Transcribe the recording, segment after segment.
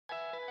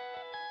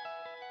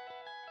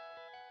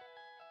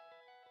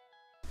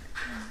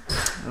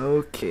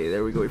Okay,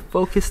 there we go. We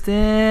focused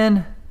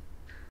in.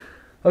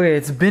 Okay,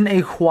 it's been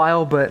a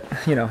while, but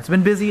you know, it's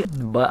been busy.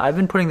 But I've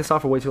been putting this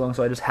off for way too long,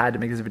 so I just had to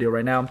make this video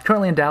right now. I'm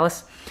currently in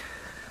Dallas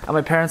at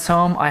my parents'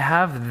 home. I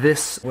have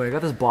this, I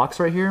got this box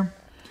right here,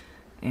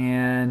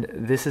 and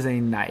this is a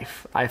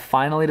knife. I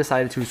finally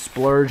decided to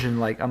splurge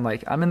and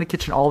I'm in the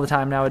kitchen all the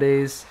time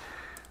nowadays.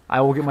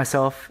 I will get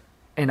myself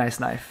a nice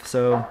knife.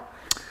 So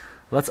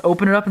let's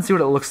open it up and see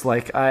what it looks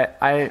like.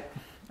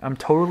 I'm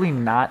totally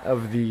not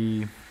of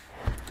the,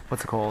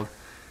 what's it called?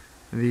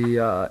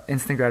 The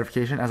instant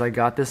gratification, as I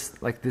got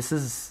this, like, this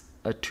is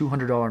a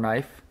 $200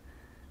 knife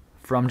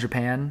from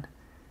Japan,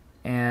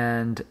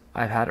 and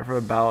I've had it for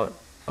about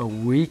a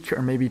week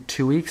or maybe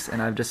 2 weeks,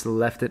 and I've just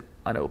left it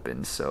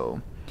unopened.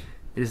 So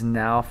it is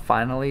now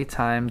finally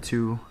time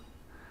to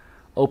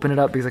open it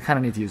up because I kind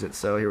of need to use it.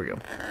 So here we go.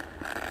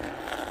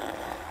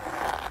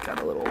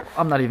 Got a little,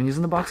 I'm not even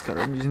using the box cutter,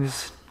 I'm using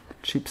these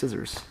cheap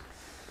scissors.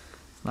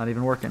 It's not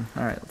even working.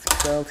 All right,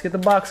 let's get the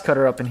box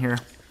cutter up in here.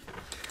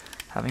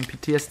 Having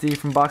PTSD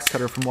from box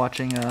cutter from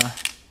watching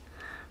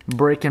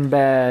Breaking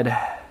Bad.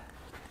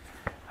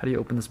 How do you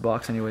open this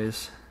box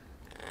anyways?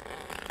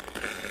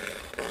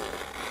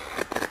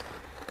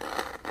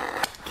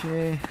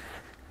 Okay.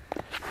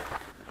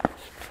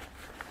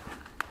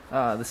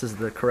 This is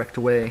the correct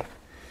way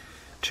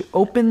to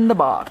open the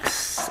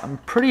box. I'm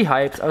pretty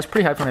hyped. I was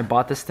pretty hyped when I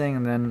bought this thing,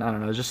 and then, I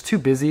don't know, I was just too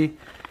busy.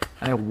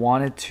 And I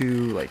wanted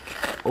to, like,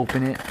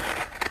 open it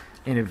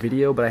in a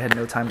video, but I had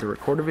no time to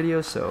record a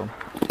video, so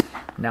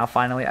now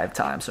finally I have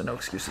time, so no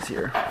excuses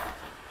here.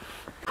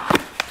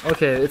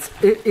 Okay,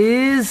 it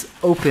is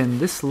open.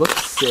 This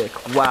looks sick.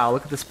 Wow,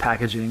 look at this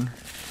packaging.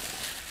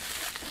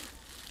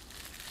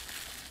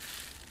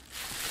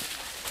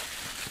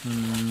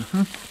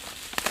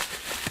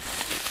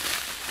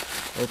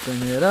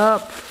 Open it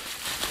up.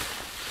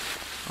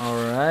 All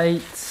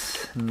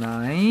right,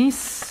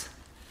 nice.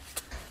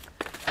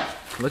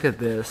 Look at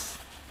this.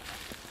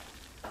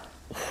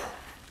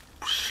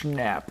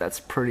 Snap, that's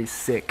pretty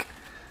sick.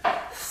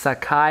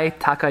 Sakai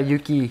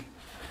Takayuki.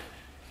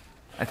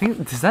 I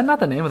think, is that not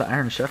the name of the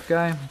Iron Chef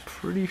guy? I'm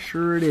pretty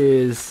sure it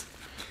is.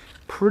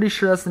 Pretty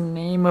sure that's the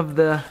name of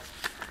the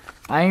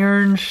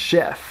Iron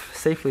Chef.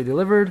 Safely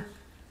delivered.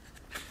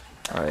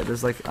 Alright,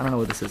 there's like, I don't know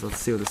what this is. Let's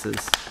see what this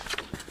is.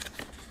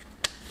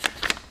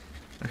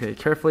 Okay,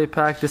 carefully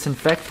packed,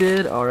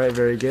 disinfected. Alright,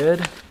 very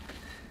good.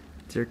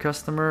 Dear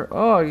customer.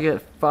 Oh, you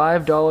get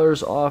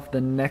 $5 off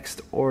the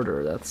next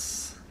order.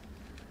 That's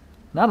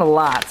not a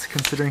lot,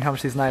 considering how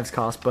much these knives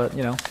cost, but,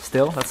 you know,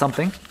 still, that's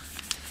something.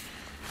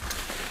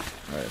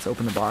 Alright, let's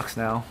open the box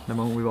now. The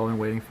moment we've all been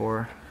waiting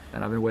for,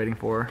 and I've been waiting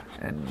for,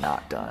 and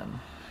not done.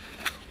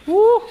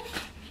 Woo!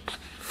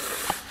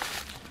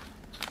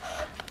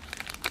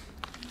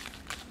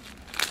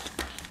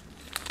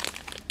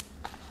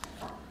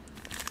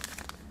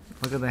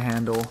 Look at the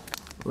handle.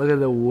 Look at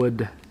the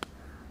wood.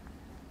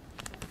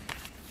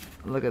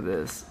 Look at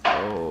this.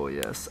 Oh,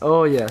 yes.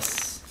 Oh,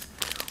 yes.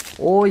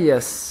 Oh,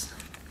 yes.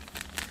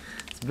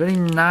 Very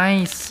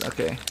nice.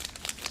 Okay.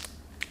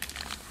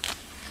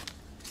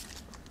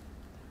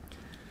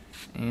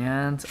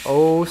 And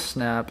oh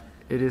snap,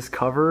 it is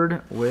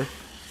covered with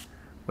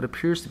what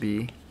appears to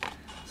be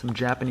some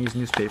Japanese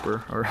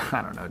newspaper, or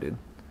I don't know, dude.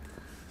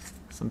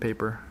 Some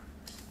paper.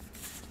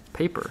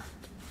 Paper.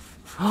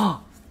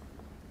 Oh!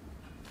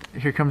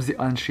 Here comes the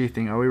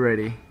unsheathing. Are we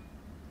ready?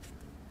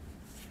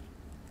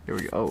 Here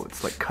we go. Oh,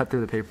 it's like cut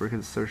through the paper because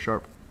it's so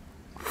sharp.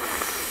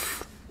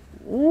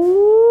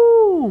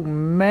 Ooh,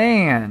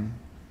 man.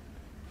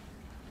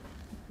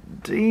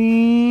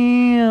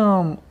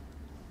 Damn.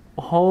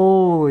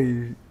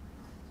 Holy.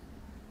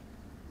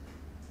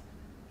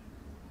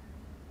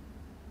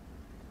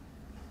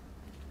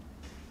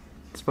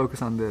 Let's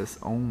focus on this.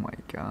 Oh my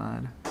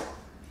god.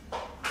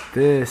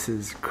 This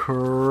is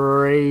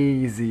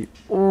crazy.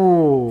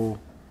 Ooh.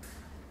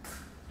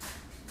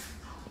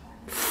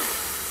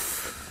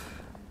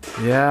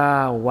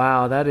 Yeah,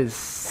 wow, that is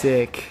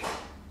sick.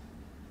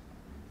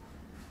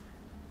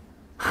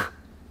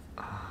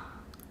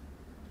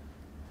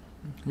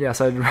 Yeah,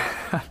 so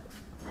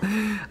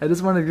I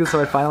just wanted to do so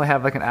I finally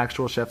have like an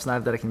actual chef's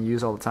knife that I can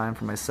use all the time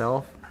for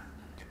myself.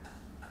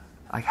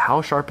 Like,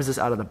 how sharp is this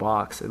out of the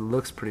box? It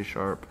looks pretty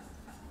sharp.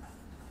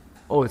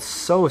 Oh, it's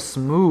so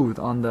smooth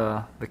on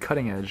the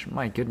cutting edge.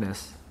 My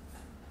goodness.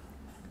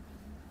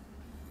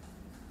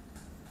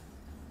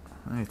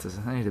 I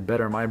need to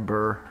better my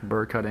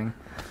burr cutting.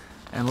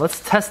 And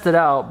let's test it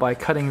out by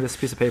cutting this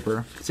piece of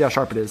paper. See how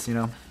sharp it is, you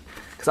know?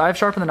 Because I've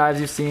sharpened the knives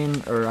you've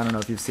seen, or I don't know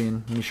if you've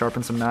seen me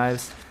sharpen some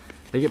knives.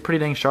 They get pretty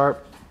dang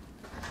sharp.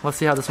 Let's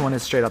see how this one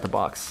is straight out the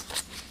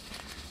box.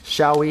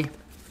 Shall we?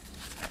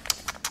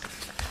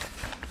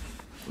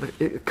 Look,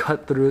 it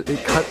cut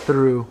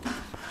through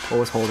what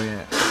was holding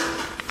it.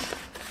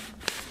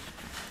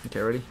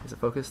 Okay, ready? Is it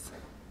focused?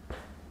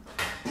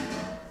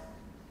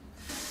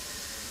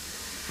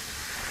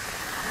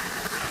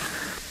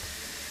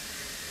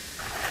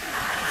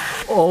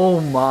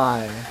 Oh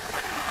my.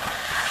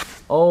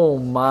 Oh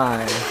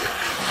my.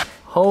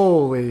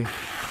 Holy.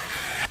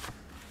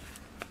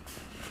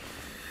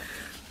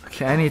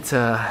 Okay, I need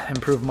to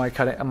improve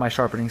my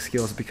sharpening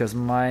skills because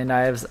my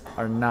knives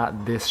are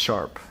not this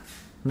sharp.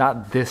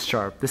 Not this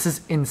sharp. This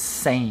is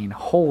insane.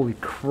 Holy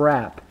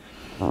crap.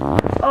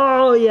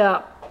 Oh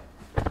yeah.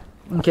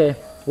 Okay,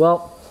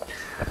 well,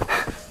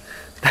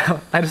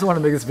 I just want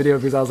to make this video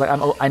because I was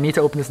like, I need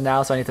to open this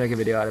now, so I need to make a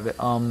video out of it.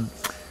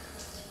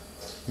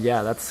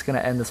 Yeah, that's gonna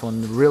end this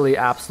one. Really,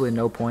 absolutely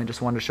no point.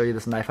 Just wanted to show you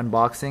this knife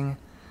unboxing.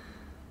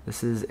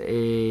 This is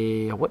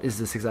a, what is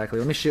this exactly?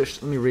 Let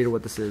me read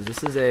what this is.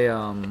 This is a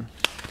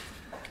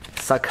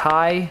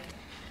Sakai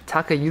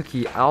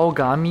Takayuki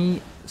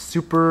Aogami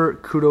Super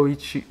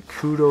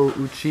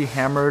Kurouchi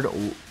hammered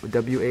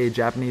WA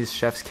Japanese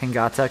chef's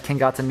Kengata.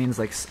 Kengata means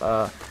like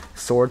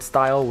sword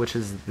style, which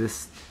is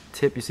this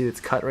tip you see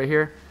that's cut right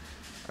here,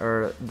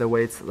 or the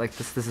way it's like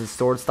this. This is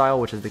sword style,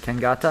 which is the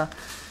Kengata,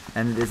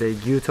 and it is a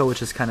Gyuto,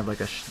 which is kind of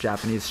like a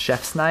Japanese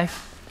chef's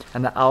knife.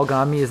 And the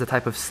Aogami is a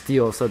type of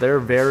steel. So they're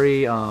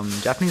very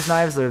Japanese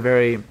knives. They're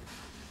very,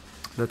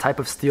 the type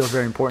of steel is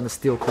very important. The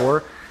steel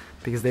core,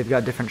 because they've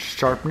got different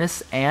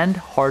sharpness and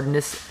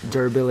hardness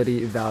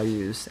durability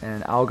values.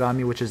 And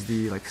Aogami, which is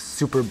the like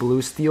super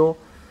blue steel,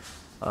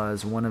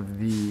 is one of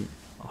the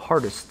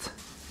hardest,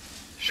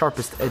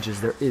 sharpest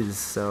edges there is.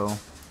 So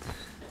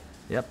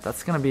yep,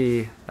 that's gonna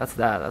be,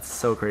 that's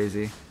so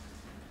crazy.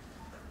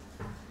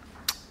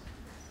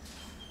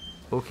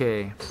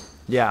 Okay,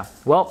 yeah,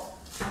 well,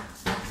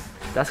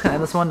 that's gonna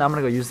end this one. Now I'm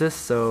gonna go use this,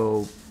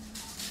 so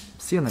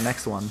see you in the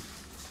next one.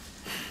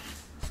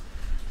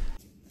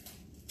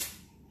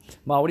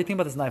 Ma, what do you think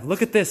about this knife?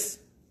 Look at this.